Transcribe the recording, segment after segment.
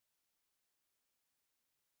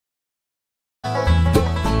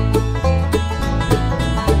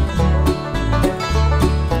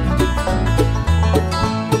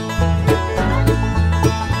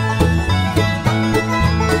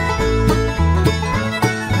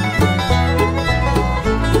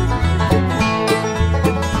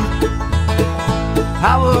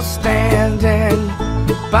was standing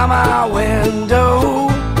by my window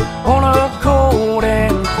on a cold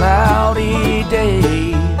and cloudy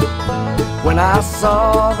day when I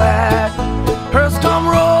saw that hearse come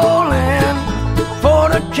rolling for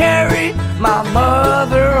to carry my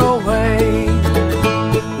mother away.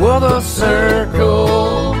 Well, the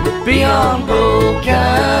circle be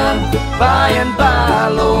unbroken by and by,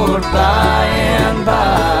 Lord, by and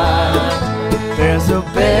by. There's a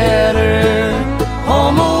better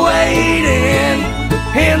home awaiting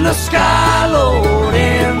in the sky, Lord,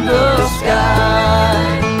 in the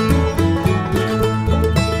sky.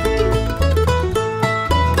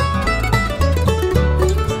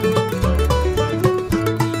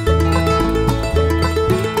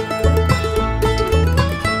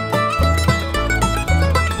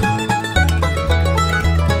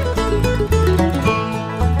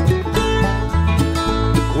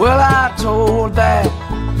 Well, I told that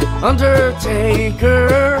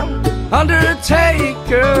undertaker,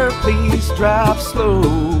 undertaker, please drive slow,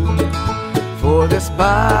 for this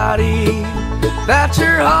body that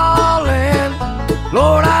you're hauling,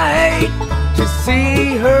 Lord, I hate to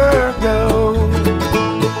see her go.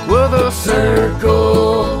 Will the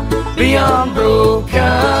circle be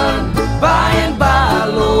unbroken by and by,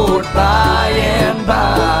 Lord, by and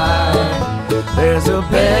by? There's a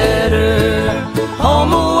better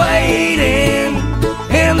home awaiting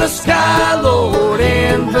in the sky, Lord,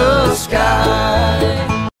 in the sky.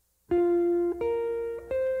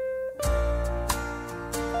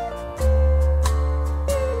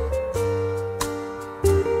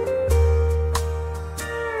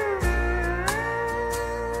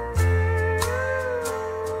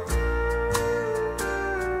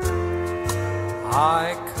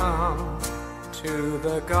 I come to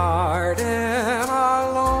the garden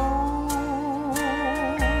alone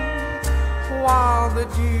while the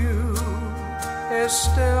dew is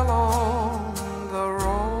still on the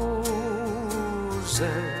roses,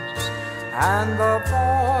 and the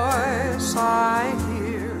voice I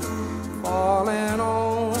hear falling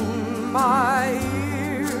on my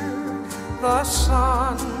ear, the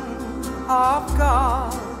Son of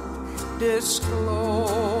God discloses,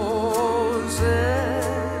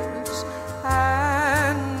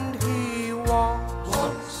 and He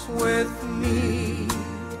walks with me,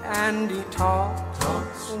 and He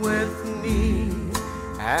talks with me,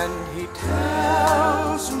 and He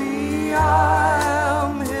tells me I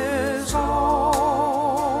am His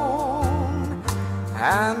own,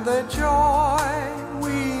 and the joy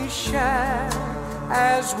we share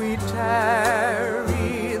as we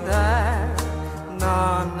tarry there,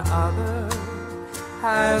 none other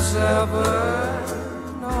has ever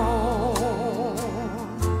known.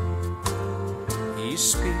 He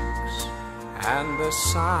speaks, and the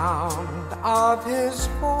sound of His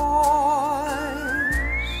voice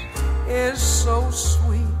is so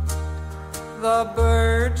sweet, the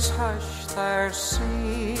birds hush their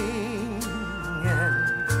singing,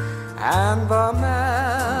 and the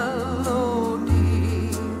melody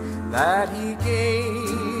that He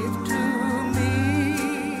gave to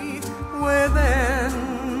me within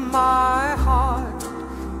my heart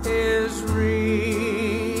is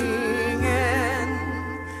ringing,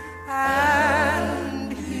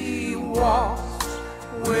 and He walks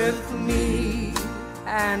with me,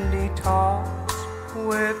 and He talks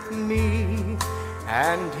with me,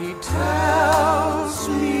 and He tells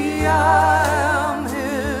me I am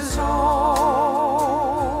His own,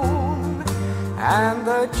 and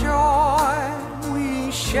the joy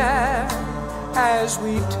we share as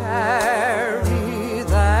we tarry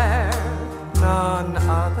there, none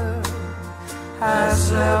other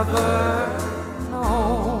has ever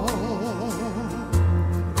known.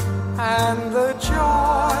 And the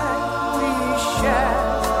joy we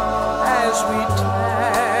share as we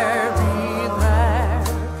tarry there,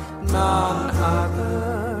 none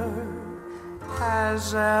other has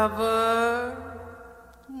ever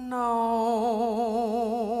known.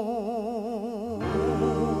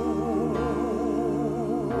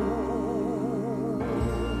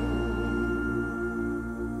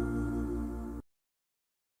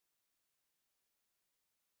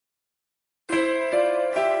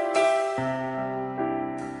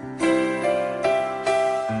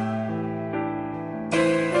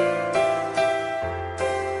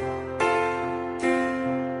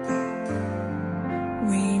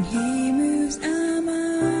 When He moves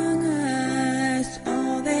among us,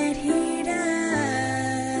 all that He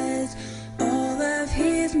does, all of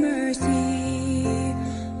His mercy,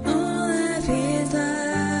 all of His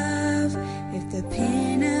love. If the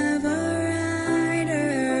pen of a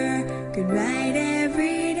writer could write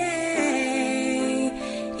every day,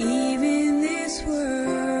 even this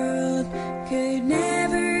world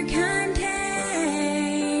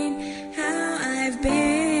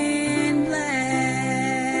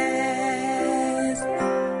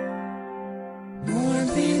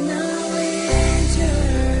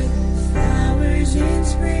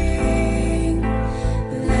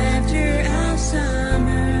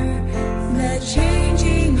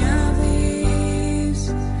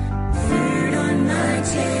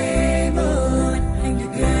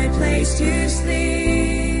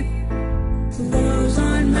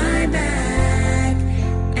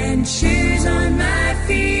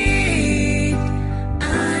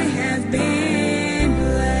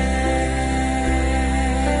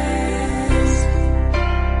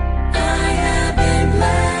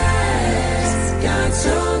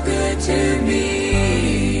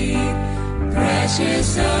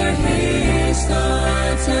His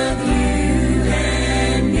thoughts of you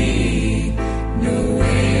and me. No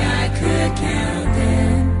way I could count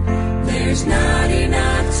them. There's not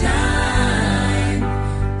enough time.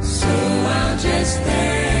 So I'll just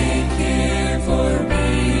thank Him for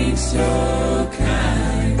being so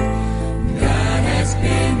kind. God has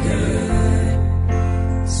been good,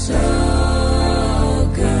 so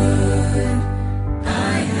good.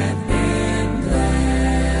 I have been blessed.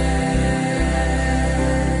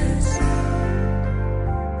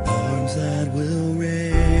 Arms that will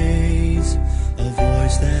raise, a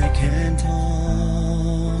voice that can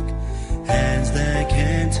talk, hands that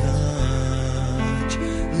can touch,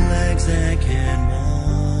 legs that can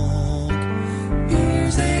walk,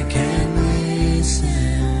 ears that can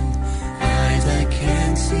listen, eyes that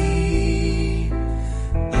can see.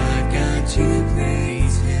 I've got to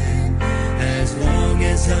praise Him as long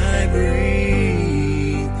as I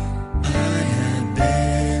breathe. I have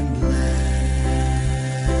been blessed.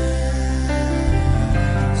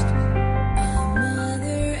 A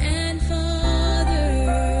mother and father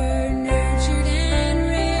nurtured and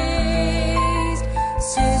raised,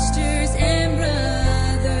 sisters and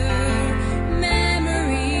brother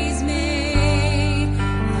memories made,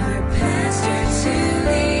 our pastor to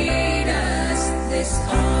lead us, this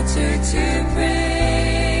altar to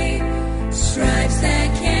pray, stripes that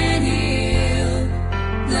can heal,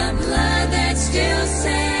 the blood that still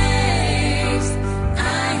saves.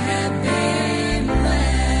 I have been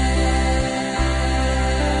blessed.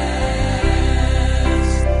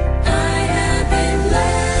 I have been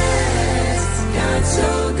blessed. God's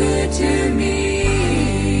so good to me.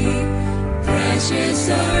 Precious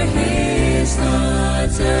are His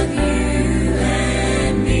thoughts of you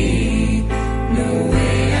and me. No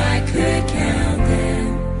way I could count them.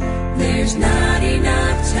 There's not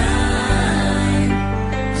enough time.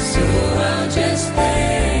 So I'll just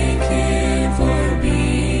thank Him for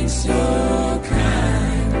being so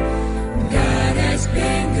kind. God has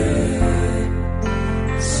been good,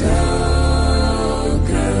 so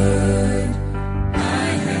good. I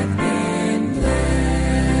have been blessed.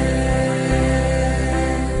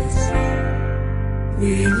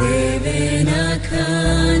 We live in a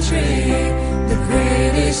country, the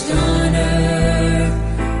greatest on earth,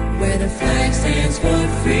 where the flag stands for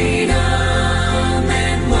freedom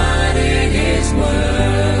and what it is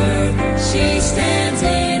worth. She stands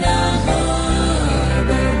in a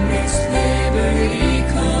harbor, Miss Liberty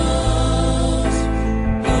calls.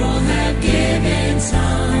 All have given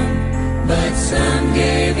some, but some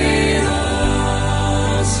gave it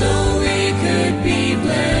all, so we could be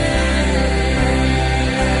blessed.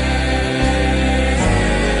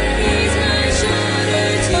 He's my shoulder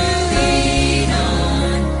to lean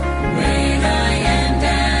on when I am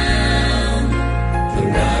down, the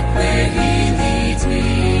rock where He leads me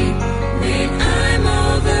when I'm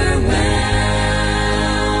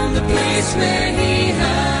overwhelmed, the place where He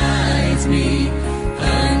hides me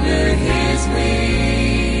under His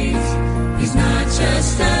wings. He's not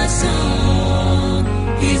just a song,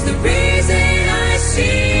 He's the reason I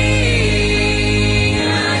sing.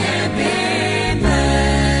 I have been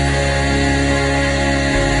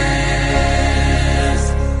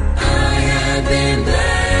blessed. I have been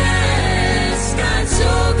blessed. God's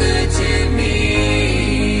so good to me.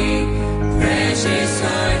 Precious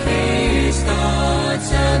are His thoughts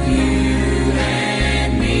of you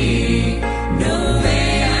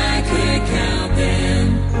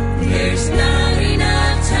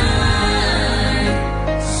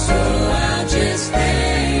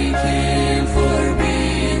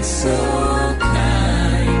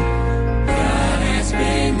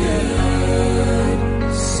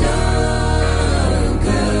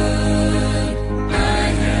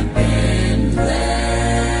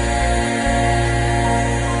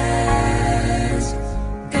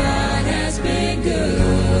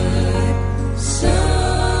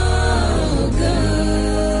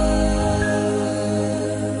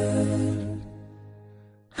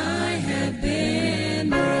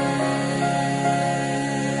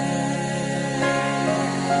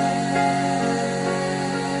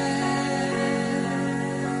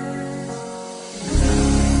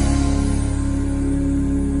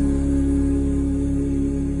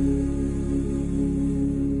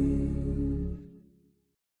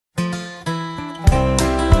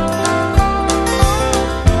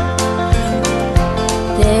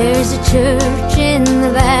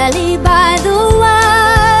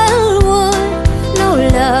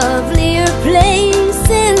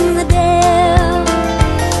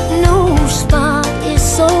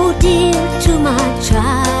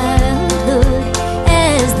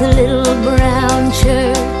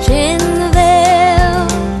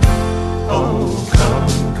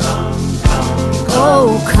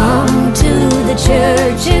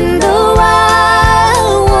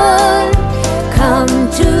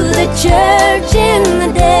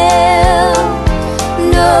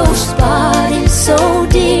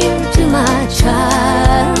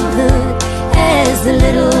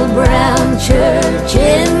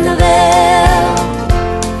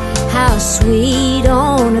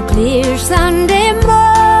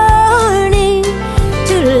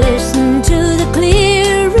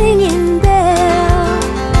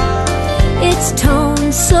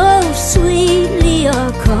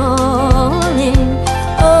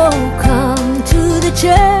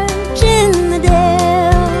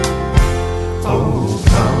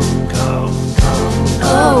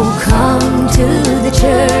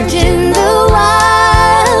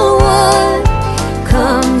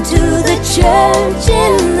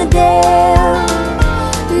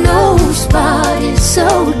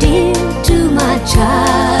dear to my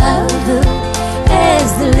childhood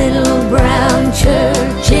as the little brown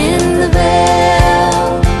church in the vale.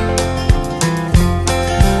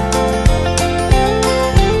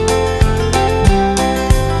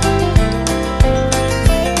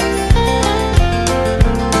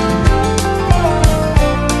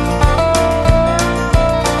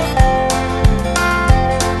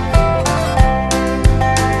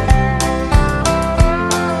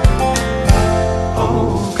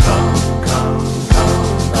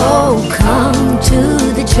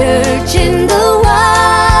 Church in the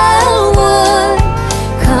wildwood,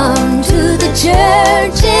 come to the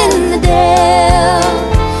church in the dale.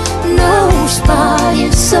 No spot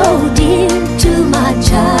is so dear to my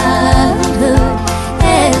childhood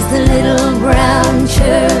as the little brown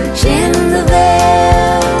church in the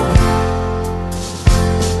vale.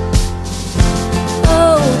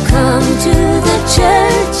 Oh, come to the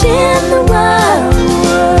church in the wildwood.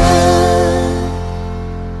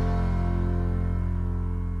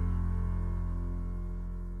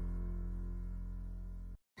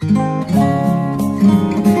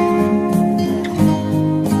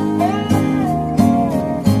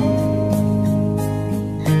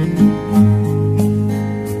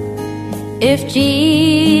 If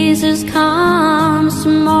Jesus comes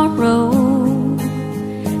tomorrow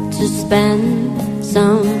to spend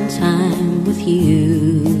some time with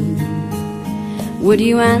you, would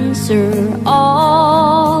you answer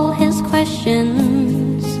all his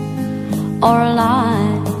questions or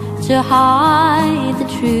lie to hide the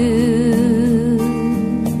truth?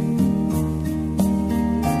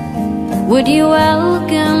 Would you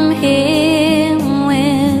welcome him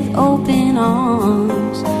with open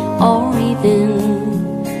arms or even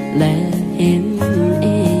let him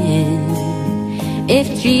in? If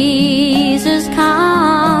Jesus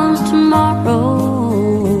comes tomorrow,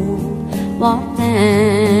 what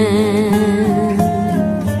then?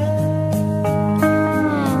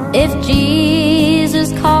 If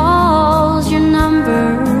Jesus calls your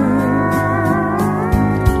number,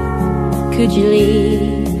 could you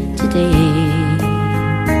leave today?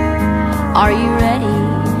 Are you ready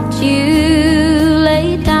to lay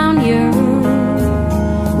down your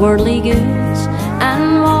worldly goods and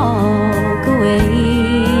walk away?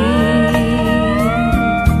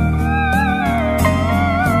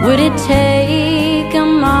 Would it take a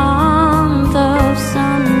month of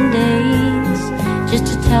Sundays just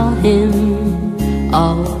to tell him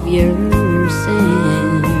of your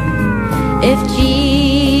sin? If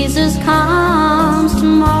Jesus comes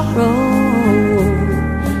tomorrow,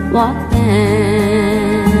 what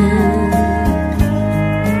then?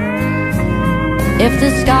 If the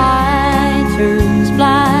sky turns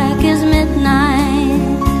black as midnight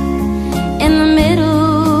in the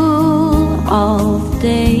middle of the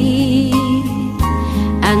day,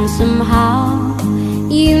 and somehow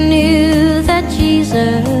you knew that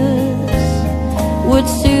Jesus would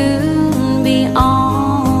soon be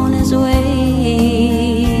on his way,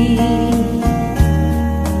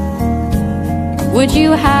 would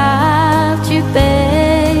you have to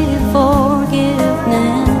beg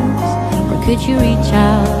forgiveness, or could you reach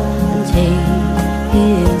out and take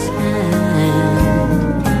his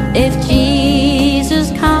hand? If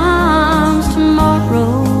Jesus comes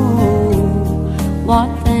tomorrow, what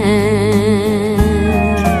then?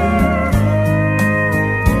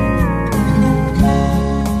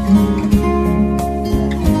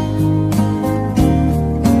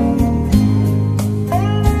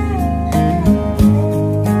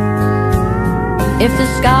 If the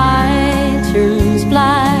sky turns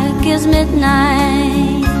black as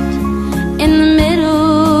midnight in the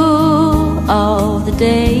middle of the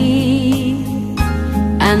day,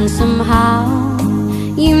 and somehow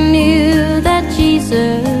you knew that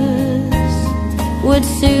Jesus would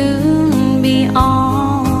soon be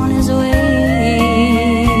on his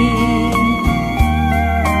way,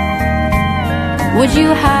 would you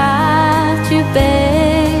have to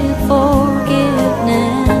beg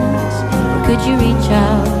forgiveness, or could you reach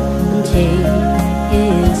out and take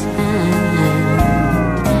his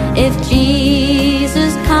hand? If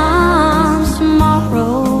Jesus comes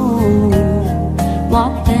tomorrow,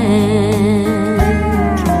 what then?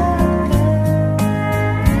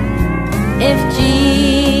 If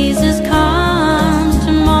Jesus comes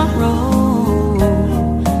tomorrow,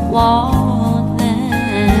 what then?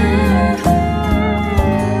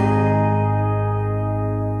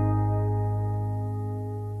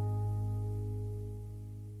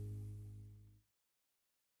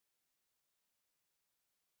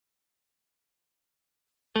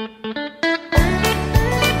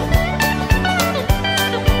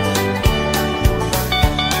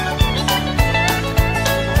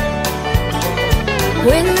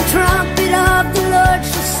 When the trumpet of the Lord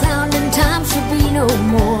shall sound and time shall be no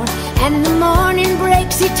more, and the morning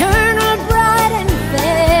breaks eternal, bright and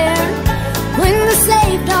fair. When the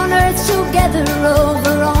saved on earth shall gather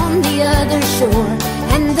over on the other shore,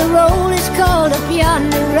 and the roll is called up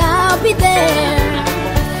yonder, I'll be there.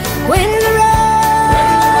 When the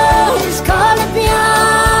roll is called up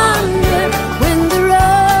yonder, when the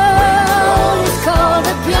roll is called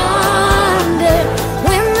up yonder,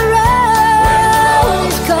 when the roll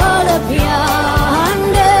is called up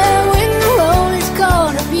yonder, when the roll is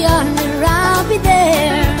called up yonder, I'll be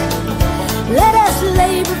there. Let us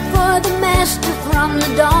labor for the Master from the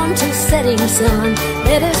dawn to setting sun.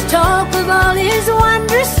 Let us talk of all His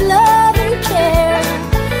wondrous love and care.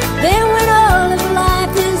 Then when all of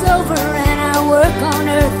life is over and our work on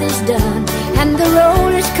earth is done, and the roll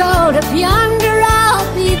is called up yonder, I'll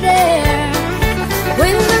be there.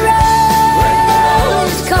 When the roll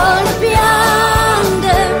is called up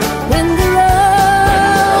yonder, when the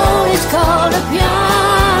roll is called up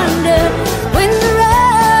yonder, when the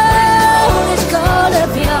roll is called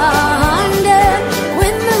up yonder,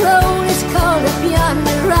 when the roll is called up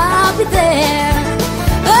yonder, I'll be there.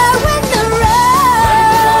 Oh, when the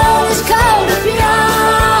roll is called up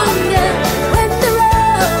yonder, when the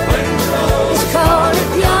roll is called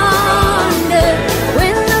up yonder,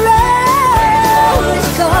 when the roll is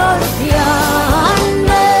called up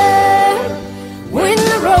yonder, when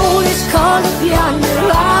the roll is called up yonder,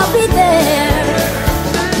 I'll be there.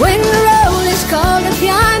 When the roll is called up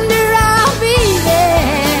yonder, I'll be there.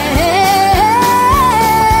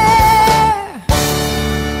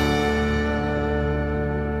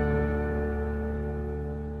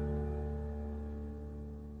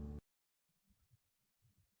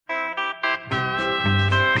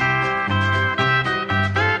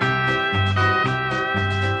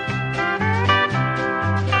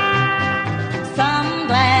 Some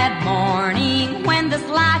glad morning when this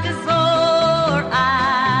life is o'er,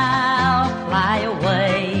 I'll fly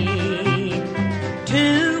away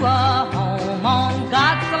to a home on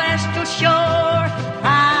God's celestial shore.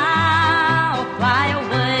 I'll fly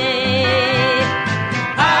away.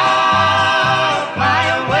 I'll fly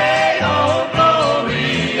away, oh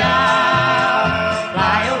glory, I'll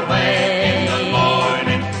fly away. In the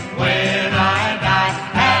morning when I die,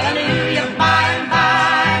 hallelujah, by and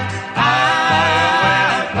by,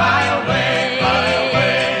 I'll fly away.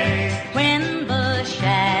 When the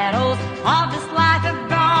shadows of this life have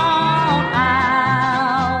gone,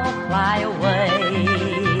 I'll fly away.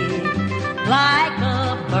 Like a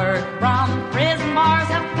bird from prison bars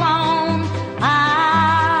have flown,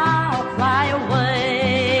 I'll fly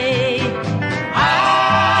away.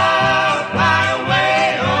 I'll fly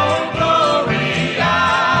away, oh glory,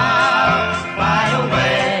 I'll fly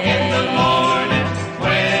away. In the morning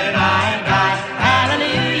when I die,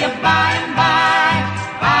 hallelujah, by and by,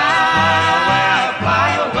 I'll fly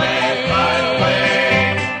away, fly away.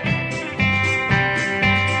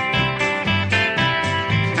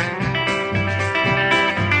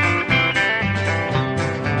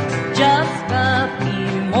 Just a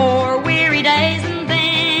few more weary days and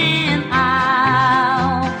then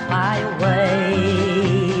I'll fly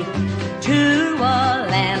away to a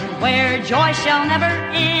land where joy shall never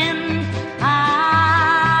end.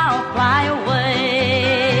 I'll fly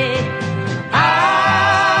away.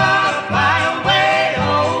 I'll fly away,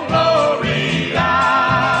 oh glory,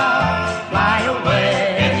 I'll fly away.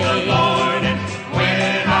 In the morning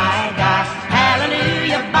when I die,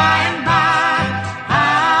 hallelujah, by and by,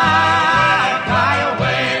 I'll fly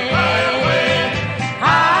away, fly away.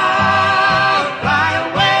 I'll fly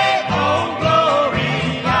away, oh glory,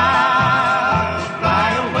 I'll fly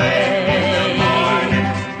away. In the morning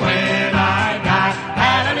when I die,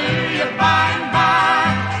 hallelujah, by and by,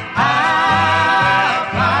 I'll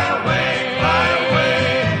fly away, fly away.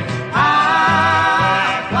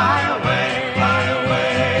 I'll fly away, fly away.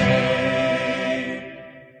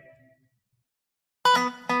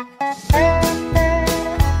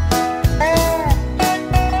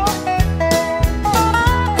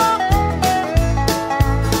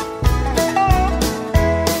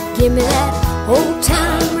 Give me that old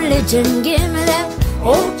time religion, give me that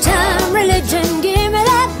old time religion, give me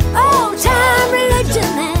that old time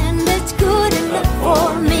religion, and it's good enough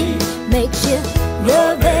for me. Makes you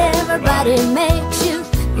love everybody, makes you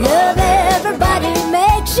love everybody,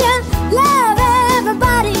 makes you love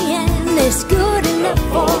everybody, and it's good enough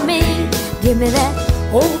for me. Give me that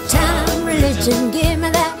old time religion, give me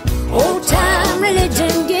that old time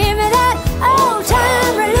religion, give me that old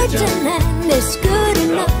time religion, and it's good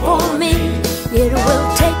enough for me. It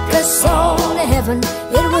will take us all to heaven,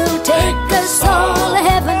 it will take us all to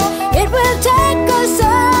heaven, it will take us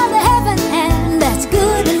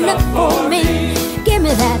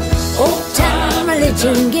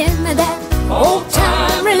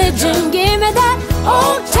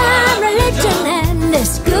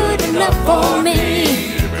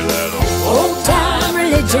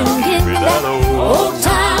religion, give me that old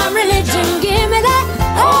time religion, give me that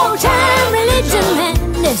old time religion,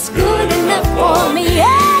 and it's good enough for me.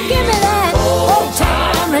 Yeah, give me that old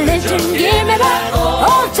time religion, give me that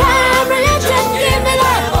old time religion, give me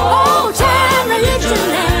that old time religion,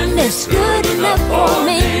 and it's good enough for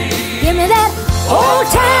me. Give me that old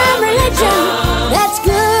time religion, that's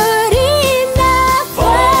good enough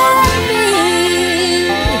for me.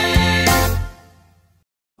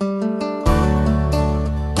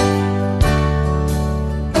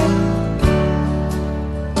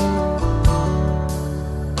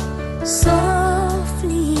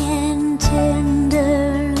 Softly and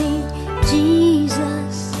tenderly,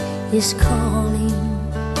 Jesus is calling,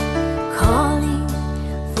 calling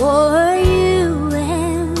for you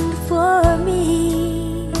and for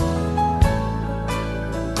me.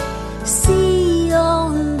 See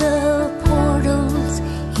on the portals,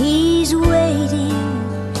 he's waiting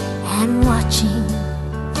and watching,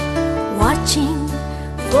 watching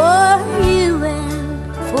for you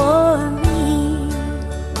and for me.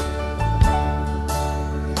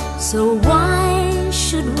 So why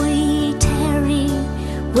should we tarry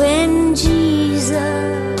when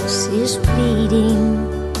Jesus is pleading,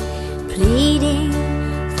 pleading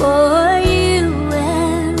for you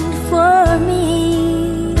and for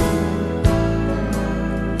me?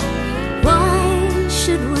 Why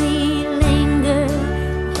should we linger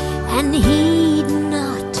and heed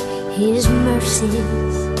not his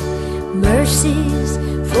mercies, mercies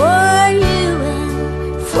for you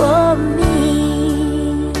and for me?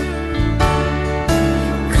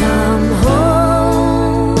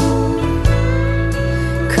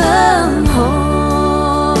 Come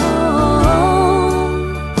home,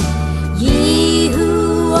 ye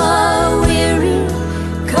who are weary,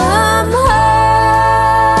 come home.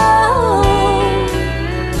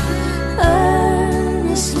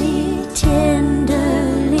 Earnestly,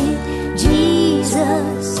 tenderly,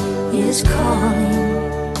 Jesus is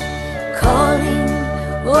calling, calling,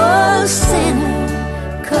 oh sinner,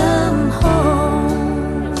 come home.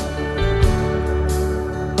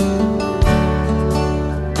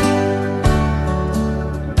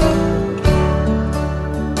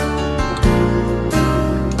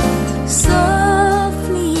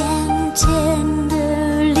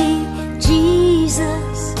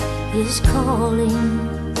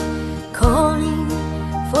 Calling, calling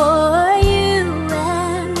for you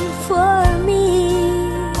and for me.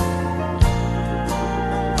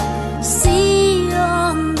 See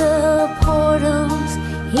on the portals,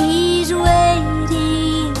 he's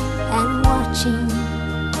waiting and watching,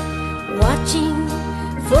 watching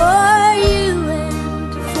for you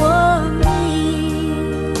and for me.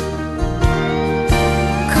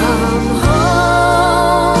 Come home.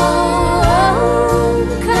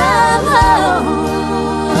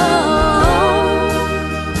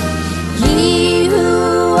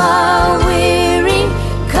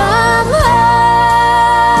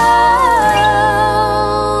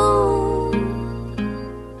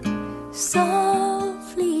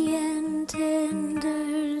 Softly and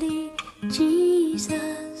tenderly,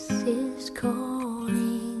 Jesus is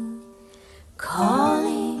calling,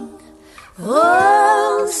 calling,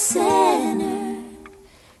 oh sinner,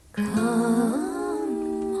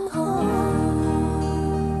 come home.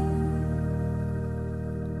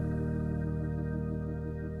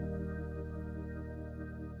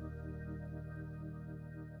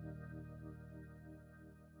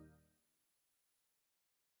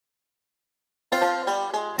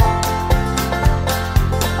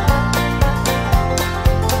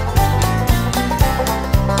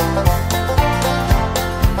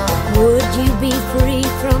 Would you be free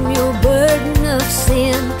from your burden of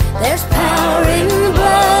sin? There's power in the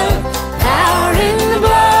blood, power in the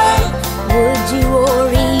blood. Would you or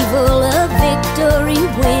evil a victory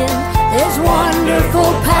win? There's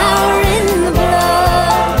wonderful power in the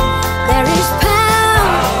blood. There is power,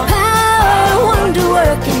 power,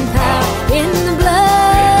 wonder-working power in the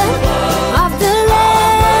blood of the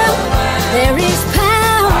Lamb. There is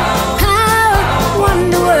power, power,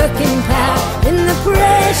 wonder-working power in the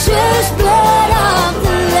precious blood of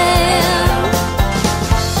the Lamb.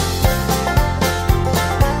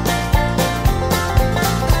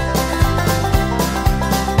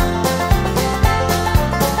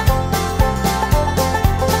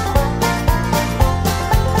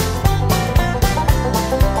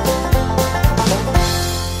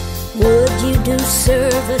 Would you do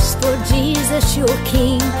service for Jesus your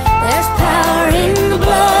King? There's power in the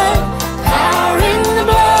blood, power in the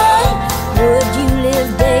blood. Would you live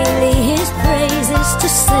daily his praises to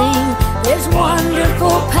sing? There's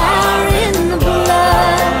wonderful power in the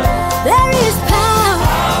blood. There is power,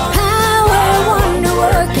 power,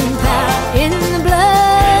 wonder-working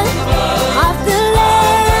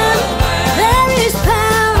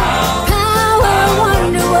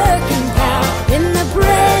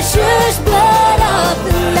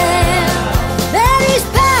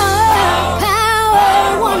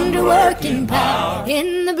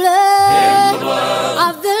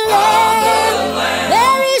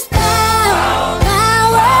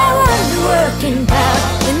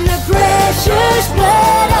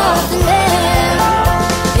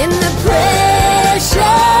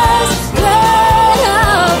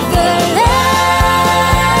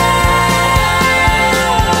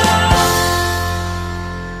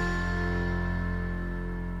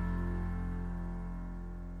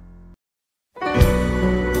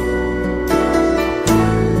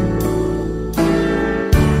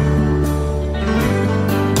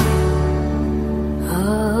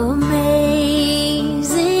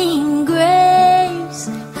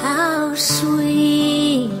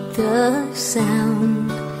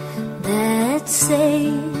sound that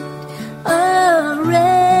saved a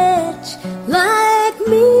wretch like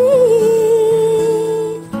me.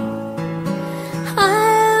 I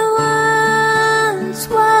once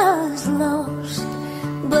was lost,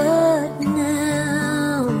 but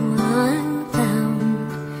now I'm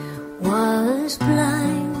found. Was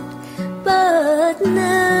blind, but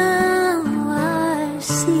now I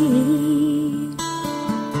see.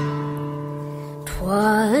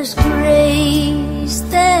 'Twas grace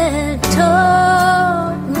that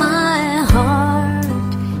taught my heart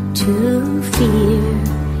to fear,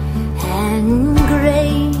 and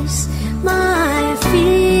grace my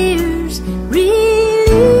fears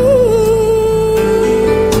relieved.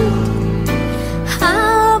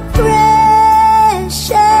 How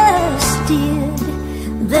precious did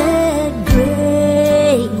that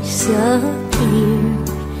grace appear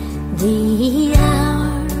the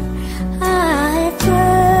hour I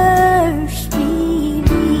first believed.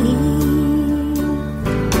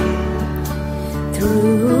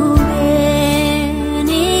 Through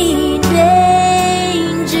many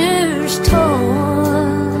dangers,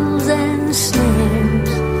 toils, and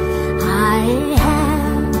snares, I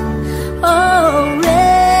have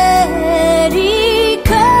already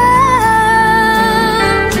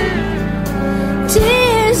come.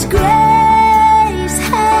 'Tis grace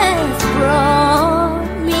hath brought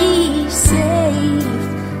me safe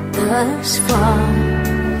thus far,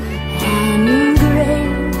 and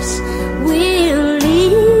grace will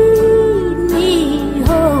lead me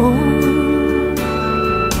home.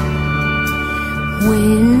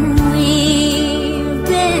 When we've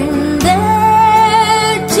been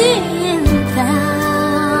there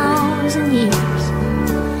 10,000 years,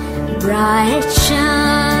 bright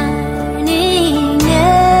shining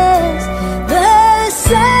as the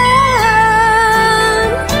sun,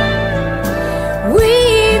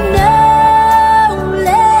 we've no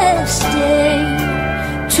less day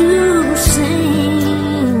to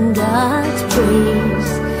sing God's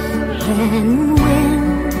praise than when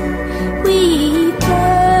we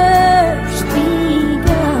first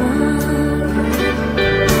begun.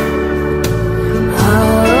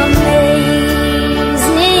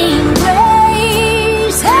 Amazing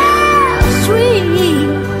grace, how sweet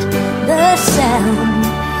the sound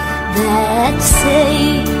that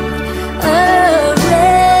saved a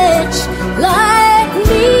wretch like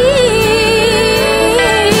me.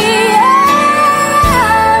 I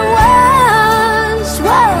once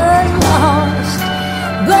was lost,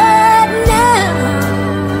 but now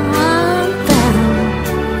I'm found.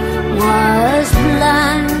 Was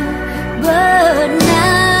blind, but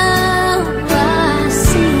now I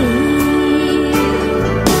see.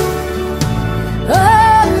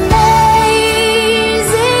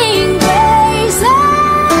 Amazing grace,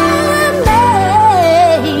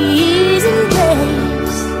 amazing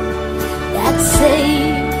grace, that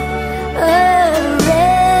saved a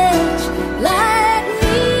wretch like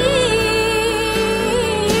me.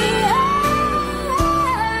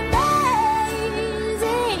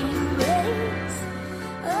 Amazing grace,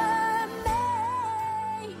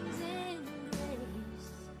 amazing grace,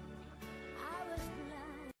 I was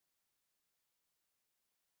blind.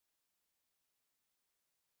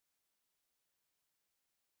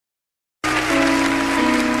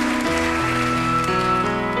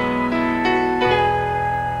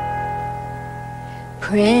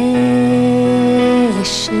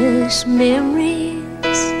 Precious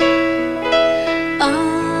memories,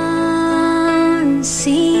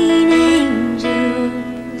 unseen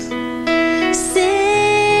angels,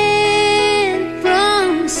 sent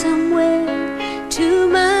from somewhere to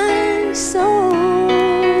my soul.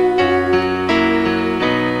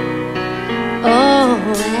 Oh,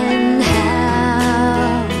 and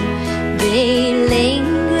how they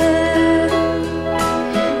linger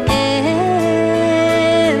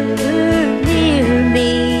ever near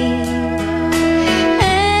me,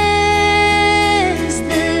 as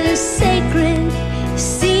the sacred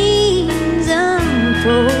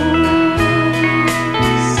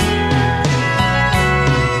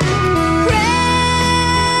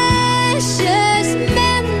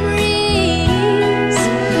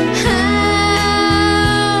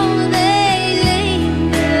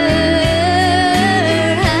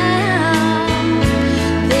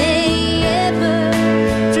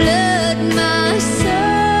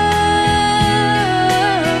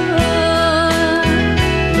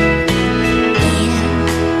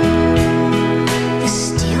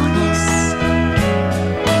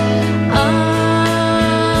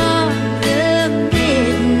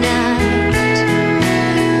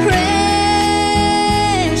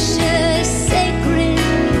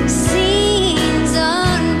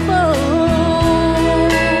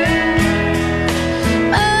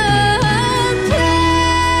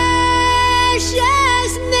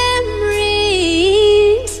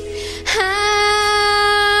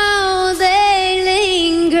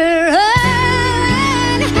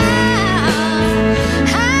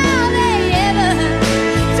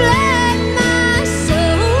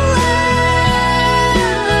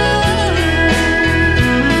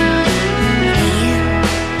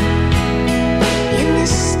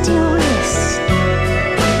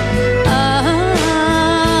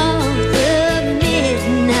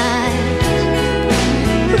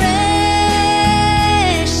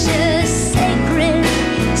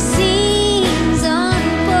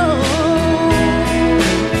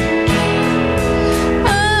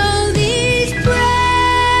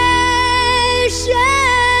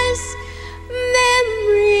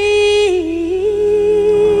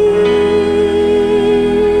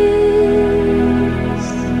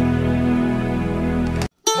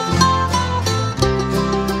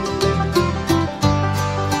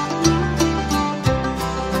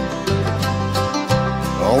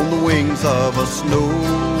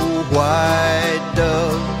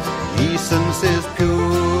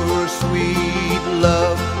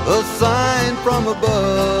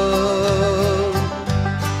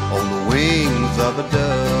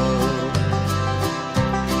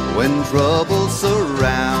troubles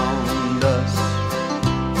surround us,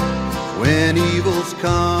 when evils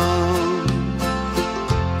come,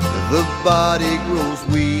 the body grows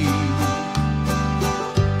weak,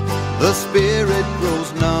 the spirit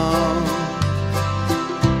grows numb.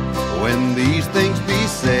 When these things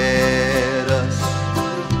beset us,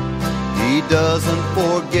 He doesn't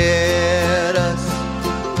forget us.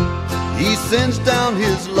 He sends down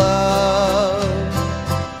His love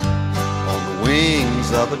on the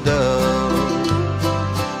wings of a dove,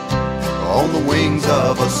 on the wings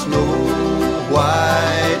of a snow-white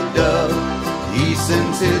dove. He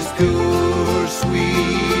sends His pure,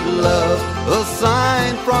 sweet love, a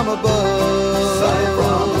sign from above,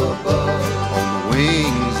 on the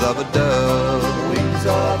wings of a dove, wings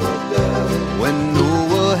of a dove. When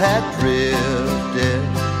Noah had drifted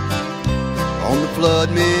on the flood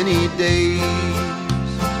many days,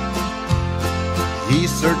 he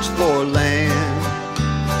searched for land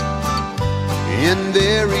in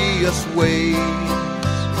various ways.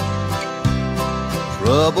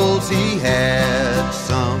 Troubles he had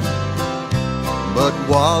some, but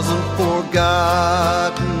wasn't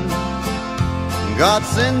forgotten. God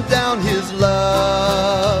sent down His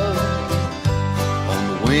love on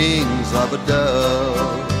the wings of a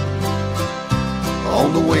dove,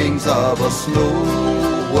 on the wings of a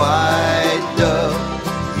snow-white dove.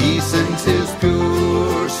 He sends His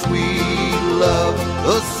pure, sweet love,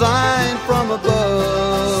 a sign from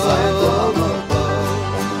above,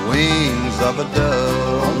 on the wings of a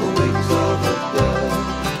dove, on the wings of a dove.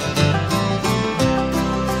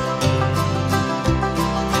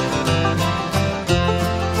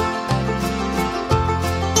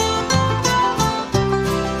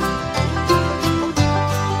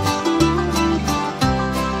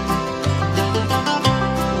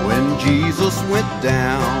 Jesus went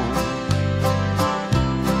down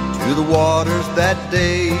to the waters that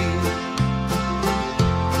day.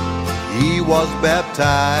 He was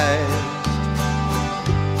baptized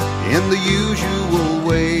in the usual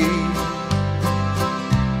way.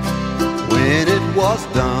 When it was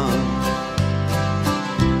done,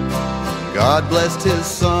 God blessed His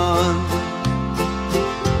Son.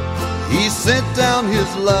 He sent down His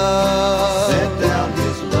love,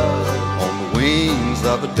 on the wings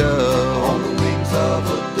of a dove, on the wings of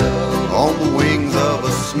a dove, on the wings of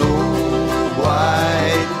a snow-white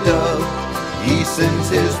dove. He sends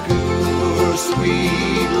His pure,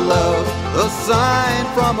 sweet love, a sign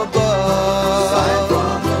from above,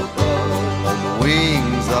 on the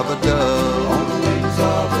wings of a dove, on the wings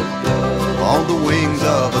of a dove, on the wings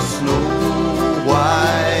of a snow-white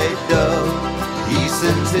dove. He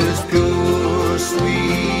sends His pure,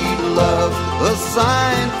 sweet love, a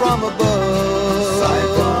sign from above,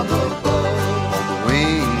 on the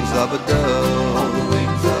wings of a dove, on the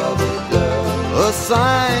wings of a dove, a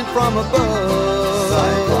sign from above,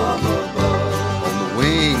 on the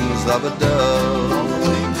wings of a dove, on the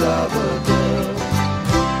wings of a dove.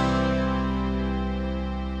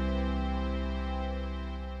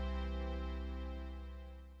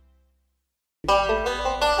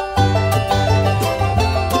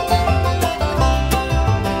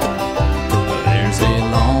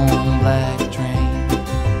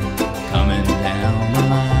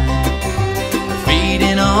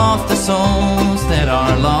 Souls that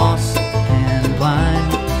are lost and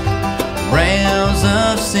blind, rails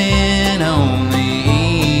of sin, only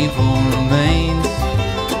evil remains.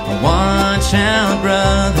 Watch out,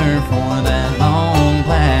 brother, for that long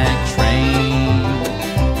black train.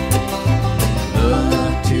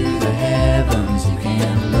 Look to the heavens, you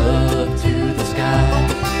can look to the sky.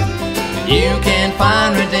 You can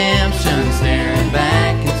find redemption staring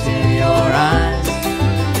back into your eyes.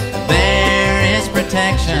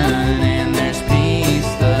 Protection and there's peace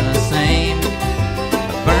the same.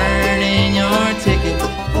 Burn in your ticket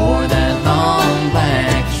for that long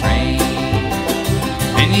black train.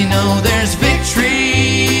 And you know there's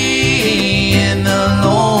victory in the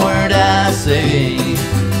Lord, I say.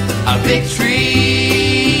 A victory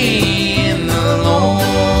in the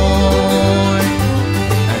Lord.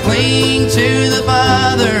 I cling to the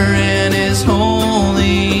Father and His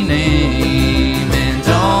holy name, and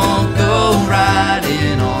don't go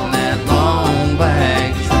riding on that long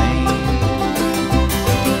black train.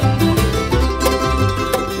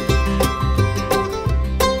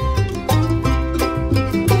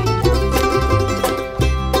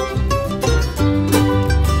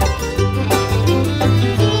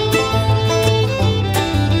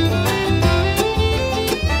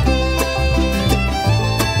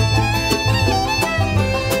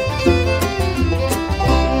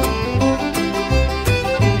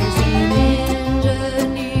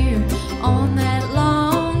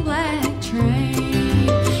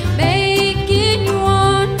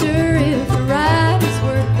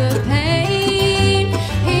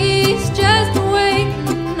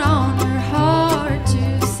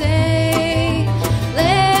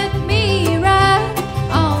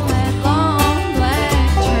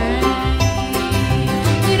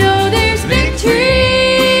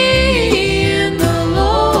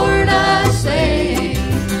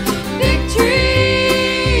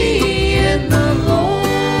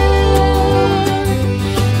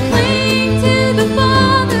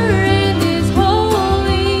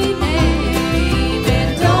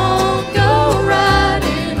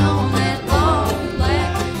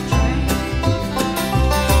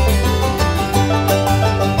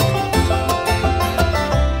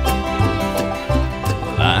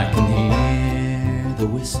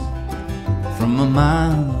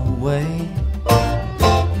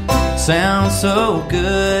 so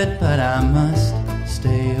good, but I must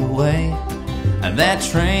stay away. That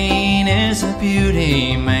train is a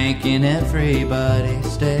beauty, making everybody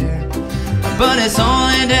stare. But its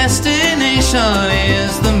only destination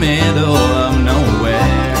is the middle of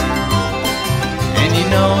nowhere. And you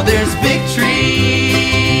know there's victory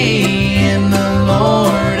in the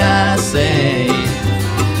Lord, I say.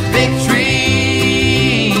 Victory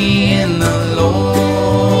in the Lord.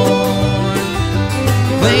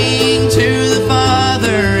 Cling to the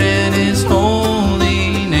Father in His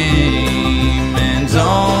holy name, and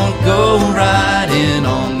don't go riding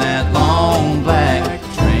on that long black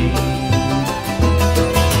train.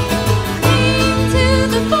 Cling to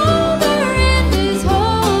the Father in His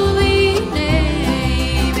holy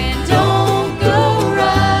name, and don't go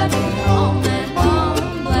riding on that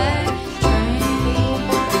long black train.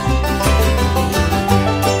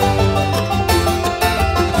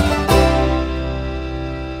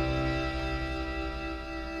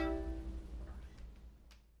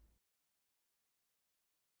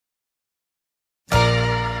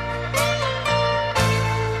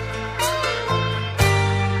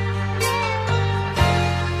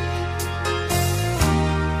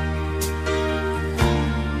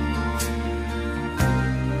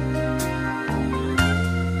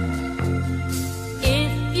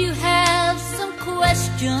 If you have some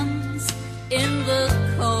questions in the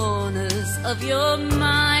corners of your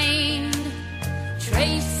mind,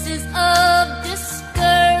 traces of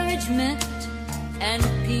discouragement and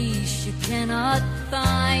peace you cannot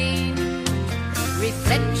find,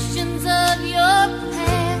 reflections of your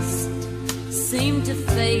past seem to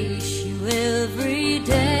face you every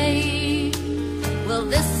day. Well,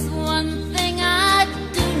 this one thing I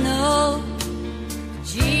do know,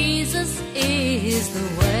 Jesus is the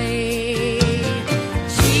way.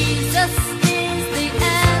 Jesus is the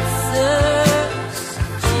answer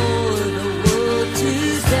for the world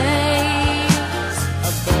today.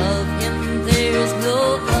 Above Him there's no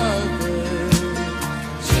other.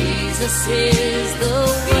 Jesus is the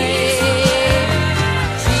way.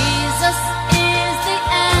 Jesus is the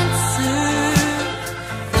answer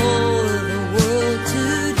for the world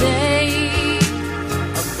today.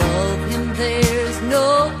 Above Him there's no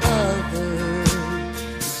other.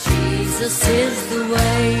 Jesus is the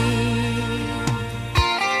way.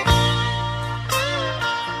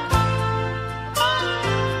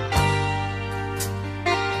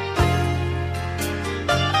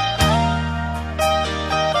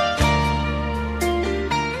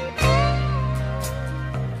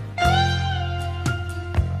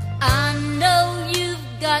 I know you've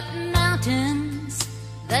got mountains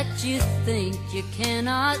that you think you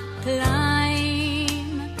cannot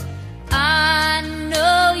climb. I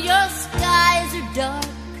know your skies are dark,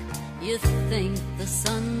 you think the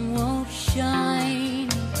sun won't shine.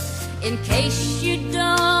 In case you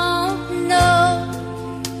don't know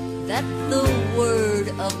that the word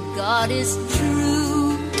of God is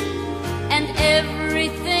true, and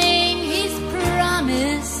everything He's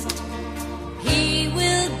promised, He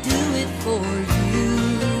will do it for you.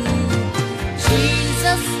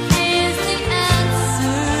 Jesus is the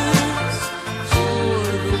answer for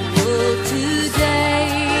the world today.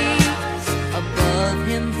 Above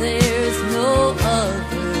Him there's no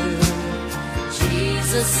other.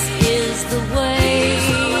 Jesus is the way.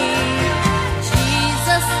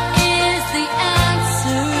 Jesus is the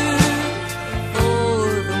answer for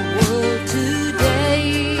the world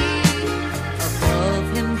today. Above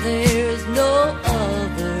Him there's no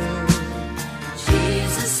other.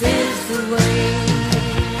 Jesus is the way.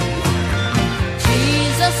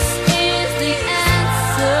 Jesus is the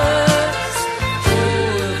answer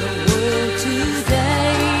for the world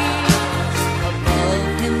today. Above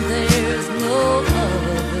Him there's no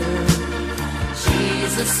other.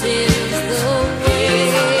 Jesus is the way.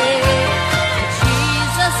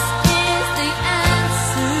 Jesus is the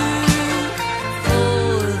answer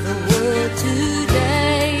for the world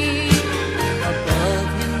today. Above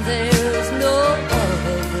Him there's no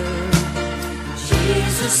other.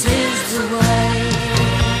 Jesus is the way.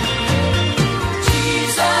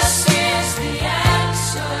 Jesus is the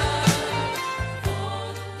answer for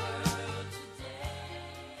the world today.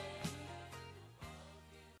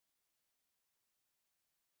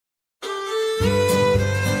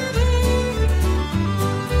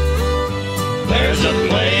 There's a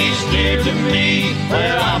place dear to me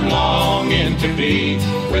where I'm longing to be,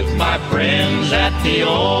 with my friends at the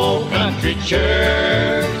old country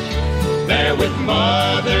church. There with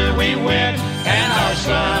Mother we went, and our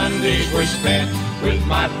Sundays were spent with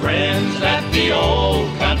my friends at the old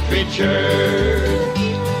country church.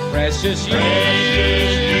 Precious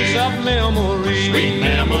years of memory, sweet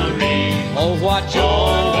memory. Oh, what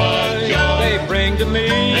joy they bring to me.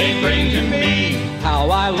 They bring to me How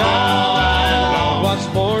I long once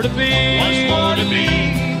more to be, once more to be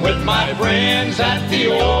with my friends at the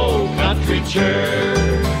old country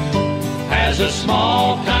church. As a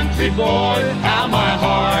small country boy, how my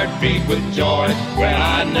heart beat with joy when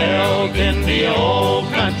I knelt in the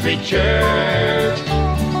old country church.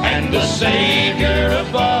 And the Savior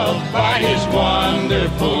above, by His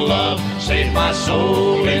wonderful love, saved my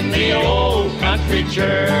soul in the old country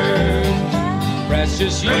church.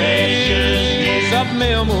 Precious years of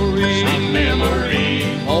memory,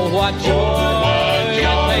 Oh, what joy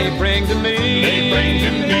they bring to me. They bring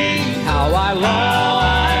to me How I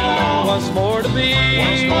long once more to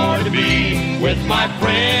be, with my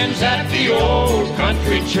friends at the old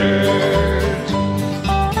country church.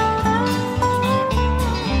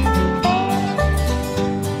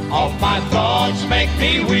 All my thoughts make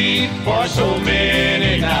me weep, for so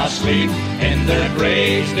many now sleep in their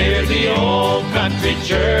graves near the old country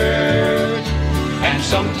church. And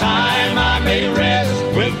sometime I may rest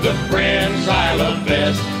with the friends I love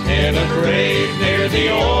best in a grave near the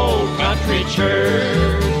old country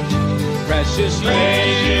church. Precious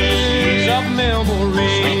years of memory,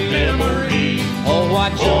 Oh,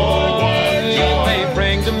 what joy they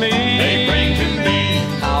bring to me.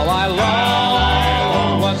 How I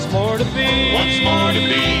long once more to be,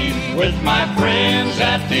 with my friends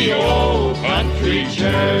at the old country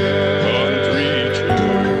church.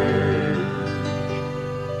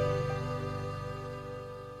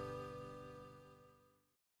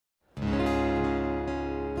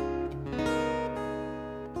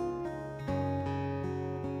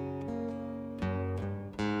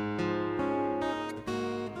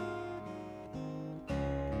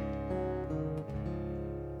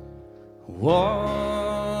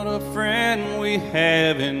 What a friend we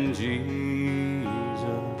have in Jesus,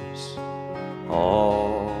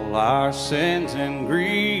 all our sins and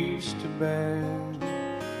griefs to bear.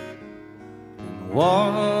 And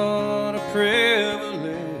what a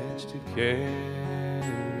privilege to carry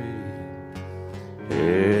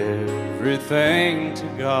everything to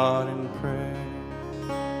God in prayer.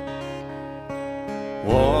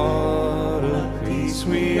 What a peace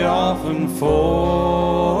we often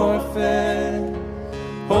forfeit.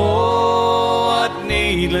 Oh, what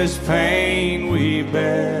needless pain we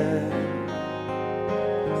bear.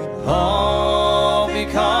 All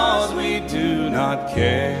because we do not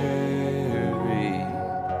carry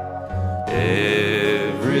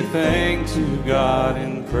everything to God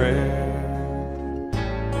in prayer.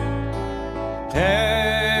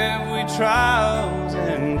 Have we trials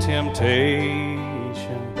and temptations?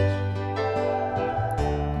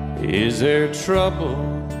 Is there trouble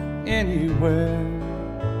anywhere?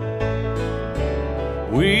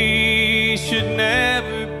 We should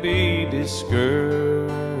never be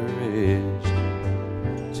discouraged.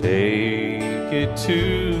 Take it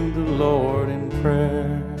to the Lord in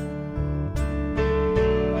prayer.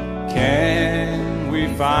 Can we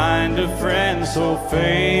find a friend so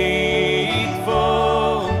faithful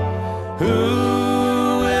who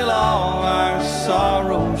will all our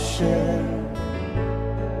sorrows share?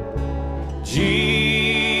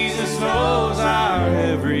 Jesus knows our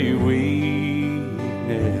every weakness.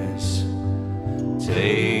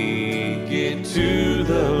 Take it to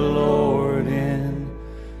the Lord in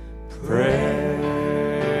prayer.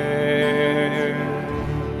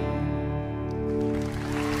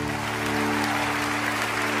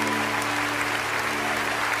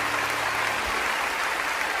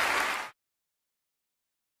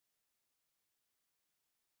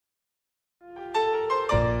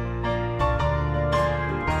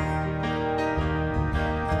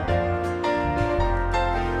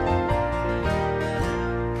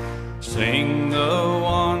 Sing the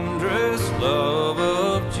wondrous love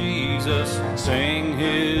of Jesus, sing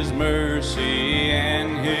His mercy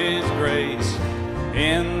and His grace.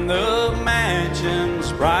 In the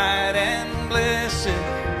mansions bright and blessed,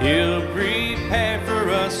 He'll prepare for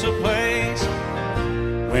us a place.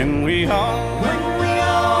 When we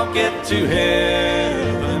all get to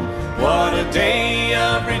heaven, what a day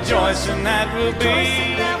of rejoicing that will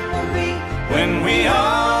be. When we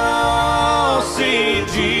all see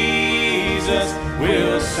Jesus,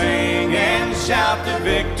 we'll sing and shout the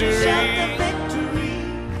victory.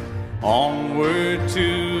 Onward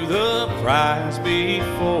to the prize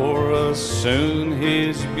before us, soon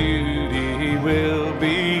His beauty will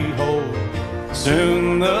behold.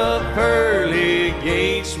 Soon the pearly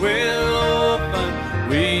gates will open,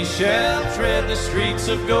 we shall tread the streets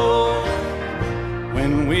of gold.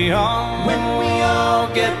 when we all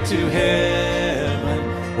get to heaven.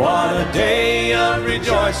 What a day of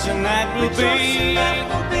rejoicing that will be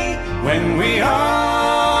when we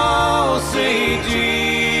all see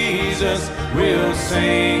Jesus. We'll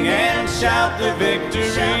sing and shout the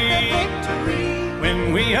victory.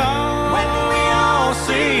 When we all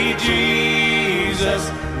see Jesus,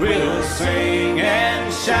 we'll sing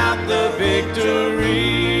and shout the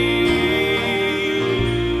victory.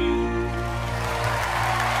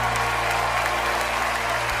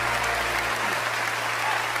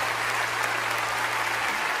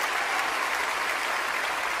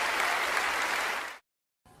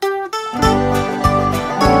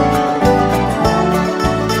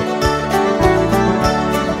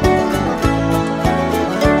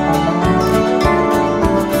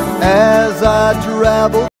 As I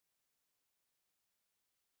travel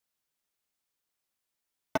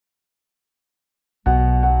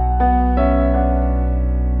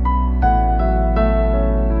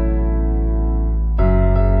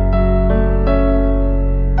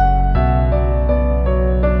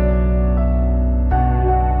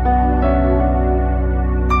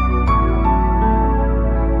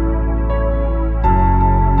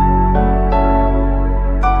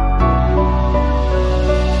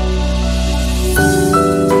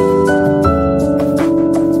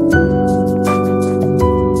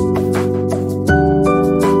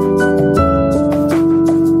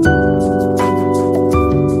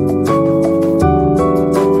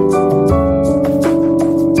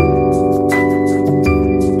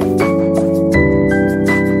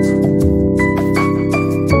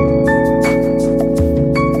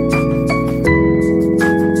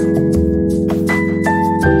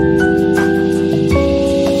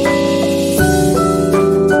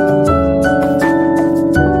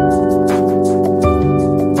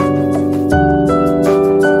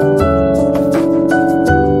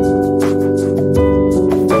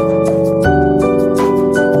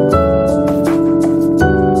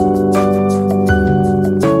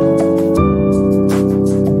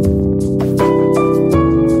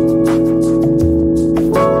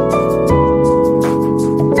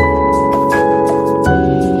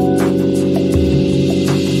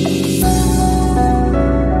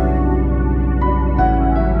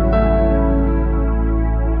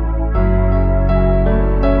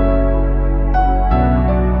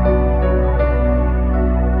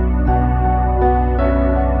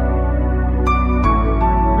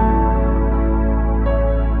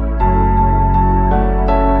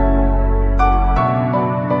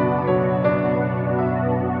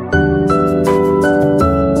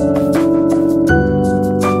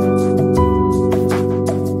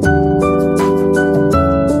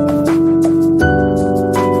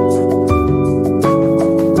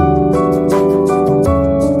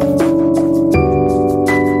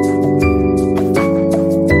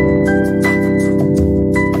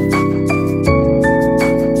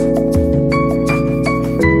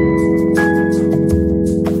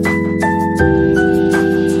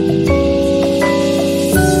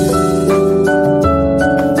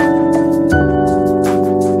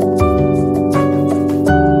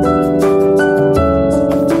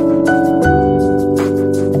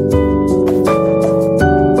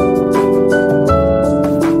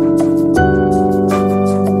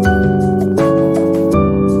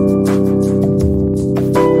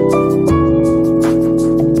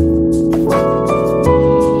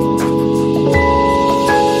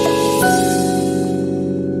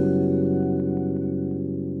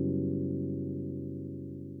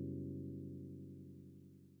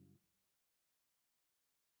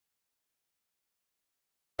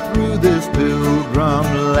through this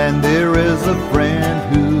pilgrim land, there is a friend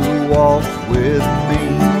who walks with me,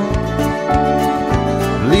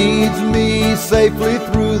 leads me safely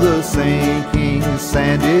through the sinking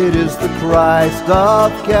sand. It is the Christ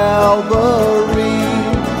of Calvary.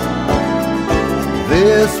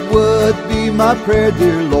 This would be my prayer,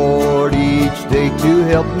 dear Lord, each day to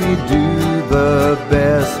help me do the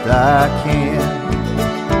best I can.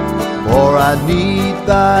 For I need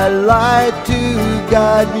thy light to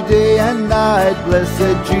guide me day and night.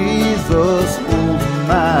 Blessed Jesus, hold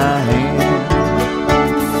my hand.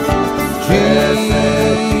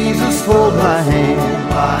 Jesus, hold my hand.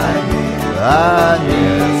 I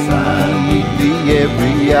need thee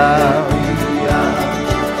every hour.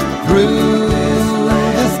 Through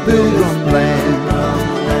this pilgrim land,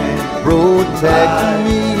 protect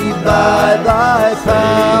me by thy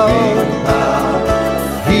power.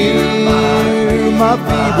 Hear my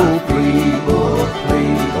feeble plea,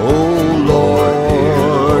 oh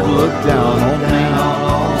Lord, look down on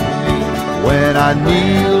me. When I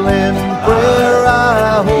kneel in prayer, I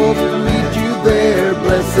hope to meet you there.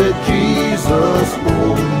 Blessed Jesus,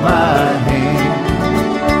 hold my hand.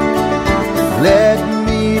 Let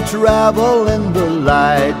me travel in the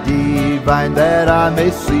light divine, that I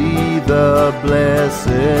may see the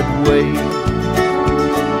blessed way.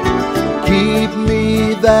 Keep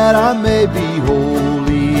me that I may be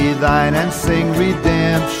wholly thine, and sing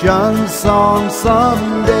redemption songs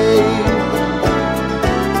someday.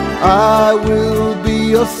 I will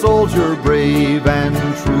be a soldier brave and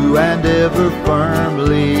true, and ever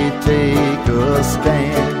firmly take a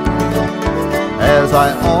stand, as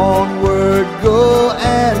I onward go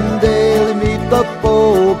and daily meet the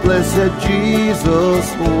foe. Blessed Jesus,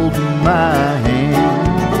 hold my hand.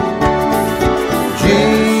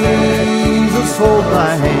 Jesus, hold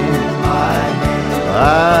my hand. I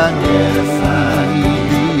need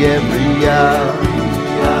thee every hour.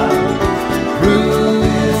 Through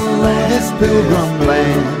this pilgrim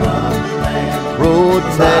land,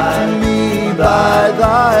 protect me by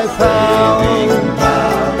thy power.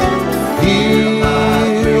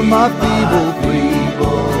 Hear my feeble plea.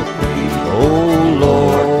 Oh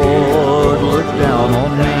Lord, look down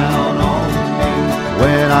on me.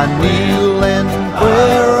 When I kneel in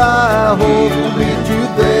prayer, I hope to meet you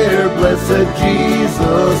there. Blessed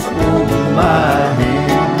Jesus, hold my hand.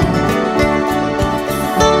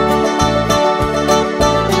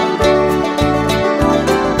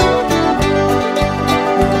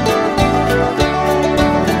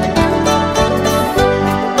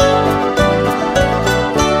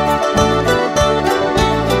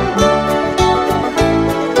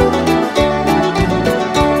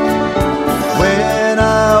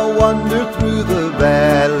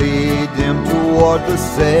 The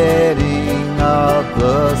setting of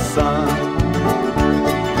the sun,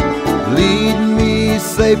 lead me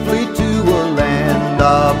safely to a land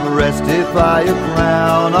of rest, if I a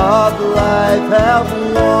crown of life have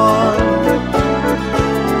won.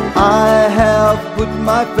 I have put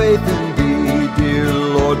my faith in thee, dear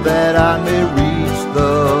Lord, that I may reach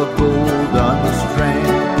the golden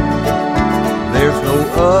strand. There's no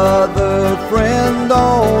other friend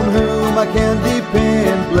on whom I can depend.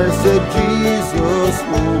 Blessed Jesus,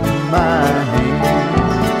 hold my hand.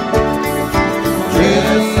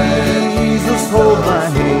 Jesus, hold my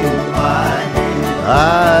hand. I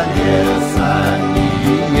need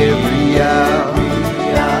thee every hour.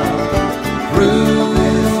 Through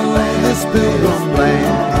this pilgrim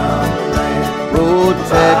land,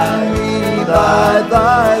 protect me by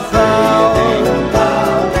thy power.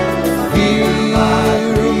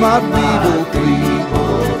 Hear my feeble plea.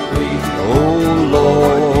 Oh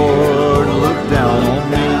Lord, look down on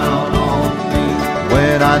me.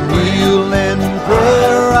 When I kneel in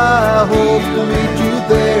prayer, I hope to meet you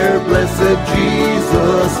there. Blessed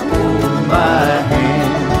Jesus, hold my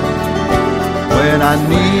hand. When I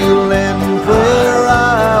kneel in prayer,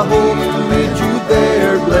 I hope to meet you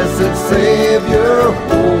there. Blessed Savior,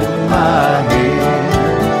 hold my hand.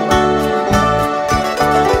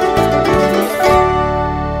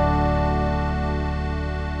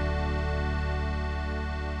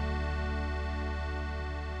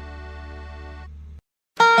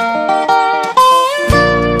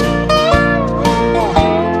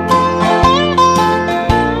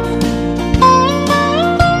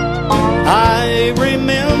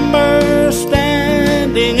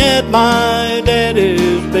 My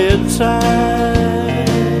daddy's bedside,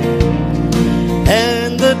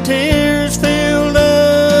 and the tears filled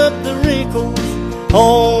up the wrinkles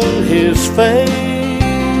on his face.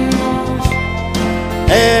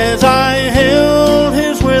 As I held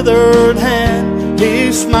his withered hand,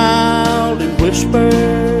 he smiled and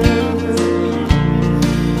whispered,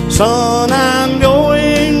 "Son, I'm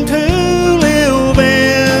going to live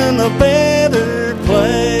in a better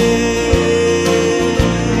place.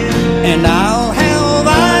 And I'll have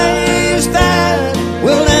eyes that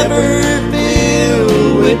will never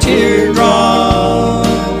fill with teardrops.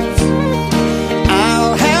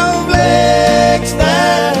 I'll have legs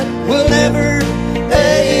that will never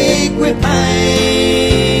ache with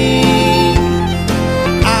pain.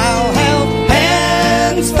 I'll have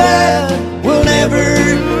hands that will never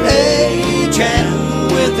age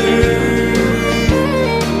and wither.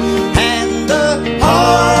 And the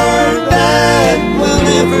heart that will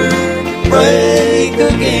never break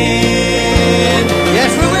again."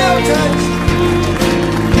 Yes, we will, church.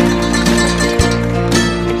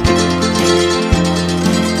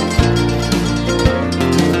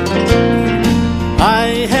 I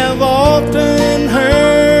have often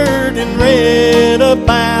heard and read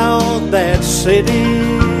about that city,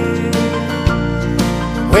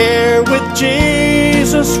 where with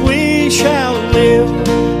Jesus we shall live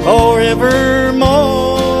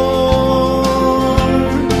forevermore.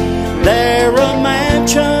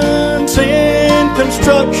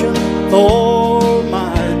 instruction for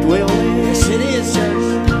my dwelling. Yes, it is,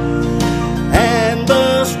 church. And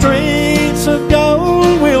the streets of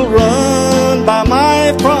gold will run by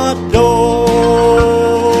my front door.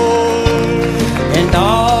 And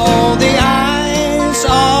all the eyes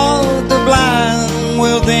of the blind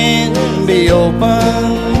will then be open.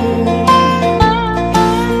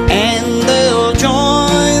 And they'll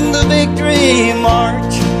join the victory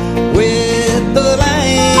march with the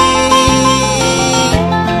Lamb.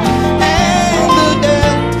 And the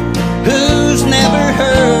deaf who's never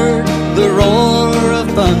heard the roar of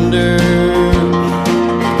thunder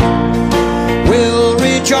will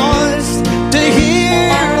rejoice to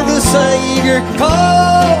hear the Savior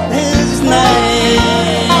call his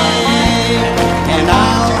name. And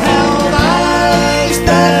I'll have eyes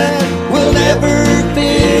that will never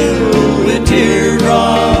fill with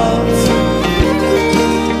teardrops.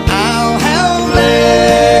 I'll have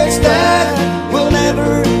legs that will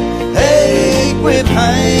never ache with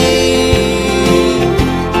pain.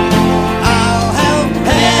 I'll have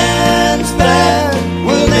hands that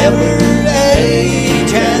will never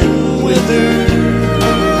age and wither.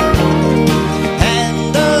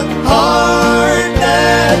 And a heart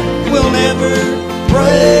that will never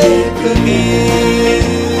break again.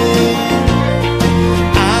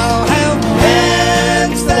 I'll have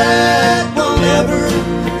hands that will never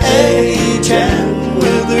age and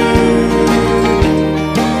wither.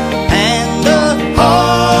 And a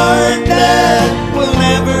heart that will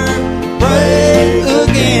never break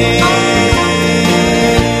again.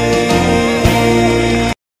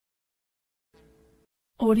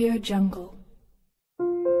 Audio Jungle.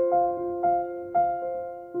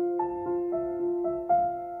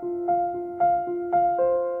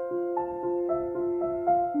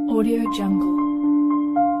 Audio Jungle.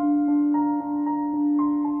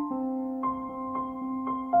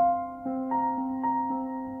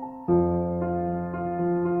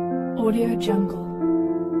 Audio Jungle.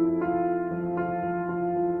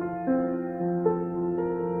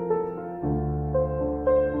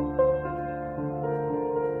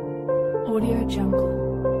 Audio Jungle.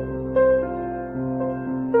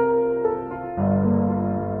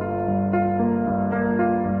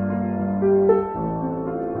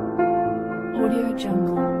 Audio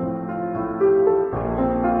Jungle.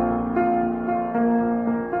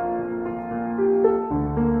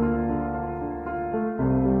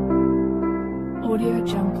 Audio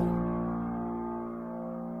Jungle.